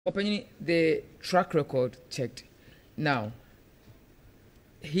Opinion, the track record checked. Now,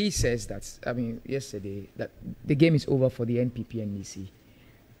 he says that, I mean, yesterday, that the game is over for the NPP and NDC.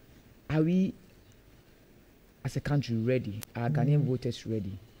 Are we, as a country, ready? Are Ghanaian voters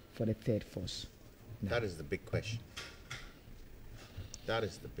ready for the third force? No. That is the big question. That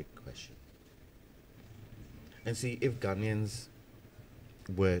is the big question. And see, if Ghanaians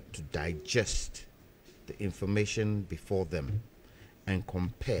were to digest the information before them and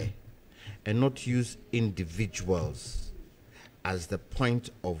compare and not use individuals as the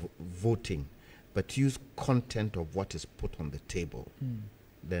point of voting, but use content of what is put on the table,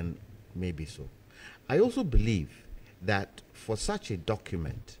 then maybe so. I also believe that for such a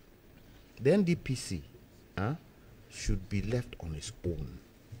document, the NDPC should be left on its own.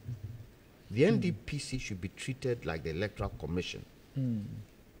 The NDPC should be treated like the Electoral Commission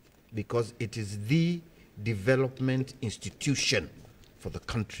because it is the development institution for the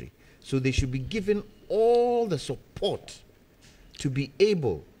country. So they should be given all the support to be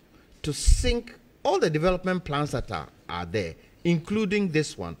able to sink all the development plans that are there, including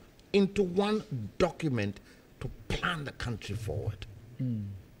this one, into one document to plan the country forward.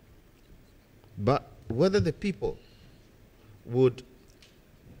 But whether the people would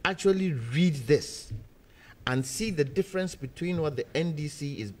actually read this and see the difference between what the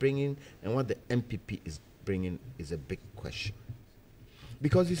NDC is bringing and what the NPP is bringing is a big question.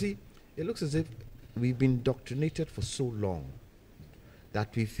 Because you see, it looks as if we've been indoctrinated for so long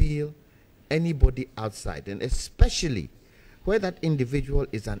that we feel anybody outside, and especially where that individual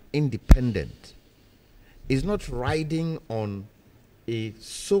is an independent, is not riding on a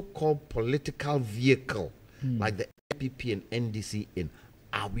so-called political vehicle like the NPP and NDC in,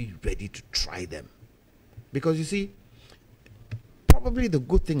 are we ready to try them? Because you see, probably the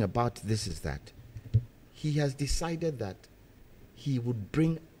good thing about this is that he has decided that he would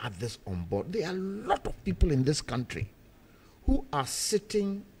bring others on board. There are a lot of people in this country who are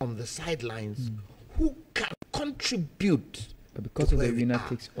sitting on the sidelines who can contribute. But because of the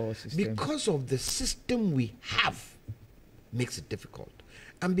winner-takes-all system. Because of the system we have, makes it difficult.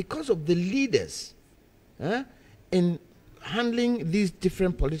 And because of the leaders in handling these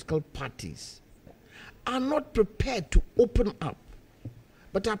different political parties are not prepared to open up,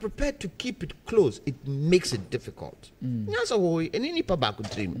 but are prepared to keep it close, it makes it difficult. And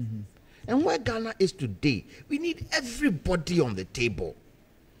where Ghana is today, we need everybody on the table.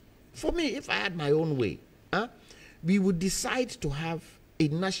 For me, if I had my own way, we would decide to have a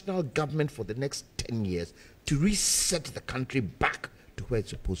national government for the next 10 years to reset the country back to where it's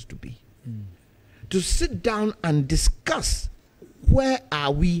supposed to be. To sit down and discuss, where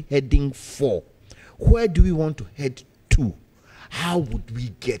are we heading for? Where do we want to head to? How would we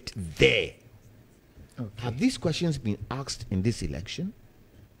get there? Okay. Have these questions been asked in this election?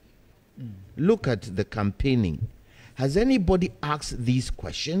 Look at the campaigning. Has anybody asked these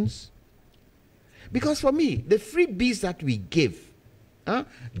questions? Because for me, the freebies that we give,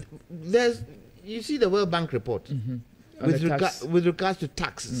 you see the World Bank report with regards to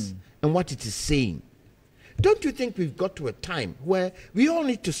taxes and what it is saying. Don't you think we've got to a time where we all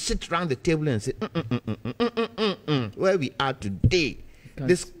need to sit around the table and say, where we are today,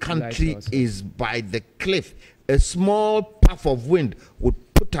 this country is by the cliff. A small puff of wind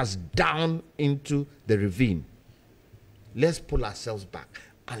would put us down into the ravine. Let's pull ourselves back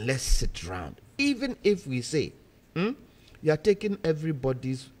and let's sit around. Even if we say, you are taking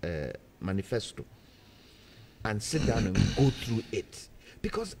everybody's manifesto and sit down and go through it.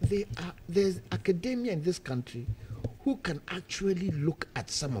 Because there's academia in this country who can actually look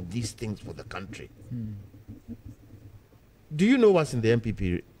at some of these things for the country. Do you know what's in the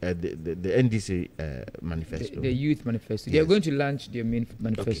NPP, the NDC manifesto? The youth manifesto. Yes. They are going to launch their main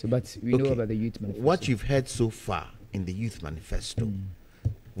manifesto, but we know about the youth manifesto. What you've heard so far in the youth manifesto,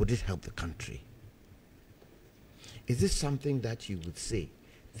 would it help the country? Is this something that you would say,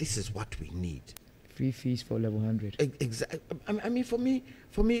 this is what we need? Free fees for level 100. Exactly. I mean, for me,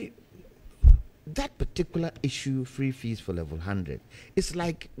 that particular issue, free fees for level 100, it's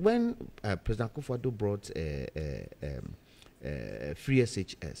like when President Akufo-Addo brought free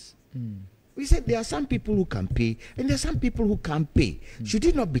SHS. We said there are some people who can pay, and there are some people who can't pay. Should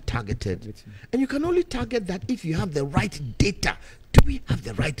it not be targeted? And you can only target that if you have the right data. Do we have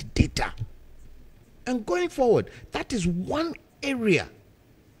the right data? And going forward, that is one area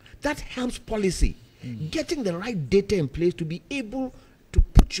that helps policy. Getting the right data in place to be able to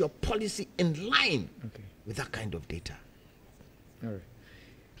put your policy in line with that kind of data. All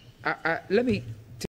right. Let me